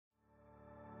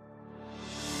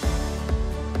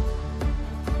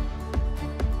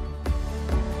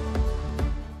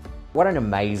What an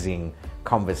amazing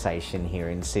conversation here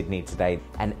in Sydney today.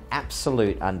 An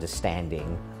absolute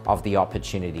understanding of the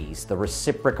opportunities, the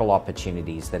reciprocal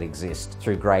opportunities that exist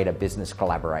through greater business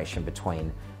collaboration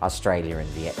between Australia and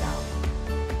Vietnam.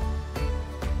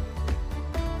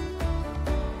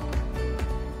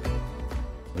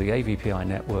 The AVPI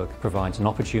network provides an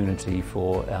opportunity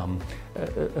for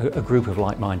a group of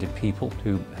like-minded people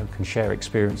who can share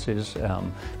experiences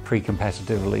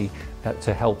pre-competitively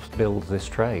to help build this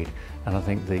trade. And I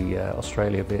think the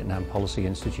Australia-Vietnam Policy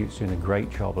Institute is doing a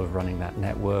great job of running that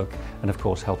network and of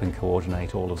course helping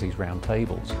coordinate all of these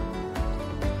roundtables.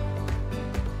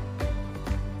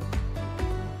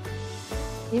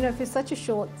 You know, for such a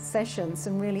short session,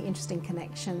 some really interesting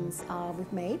connections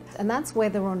we've made, and that's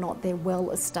whether or not they're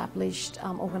well-established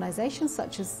organisations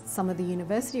such as some of the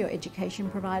university or education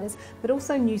providers, but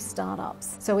also new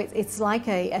startups. So it's like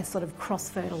a sort of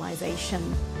cross-fertilisation.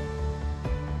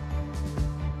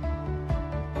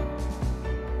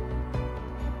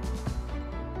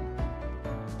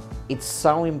 It's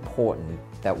so important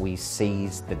that we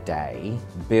seize the day,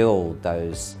 build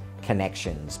those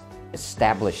connections,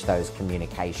 establish those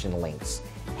communication links,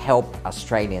 help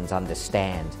Australians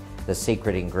understand the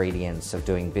secret ingredients of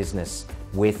doing business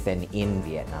with and in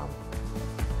Vietnam.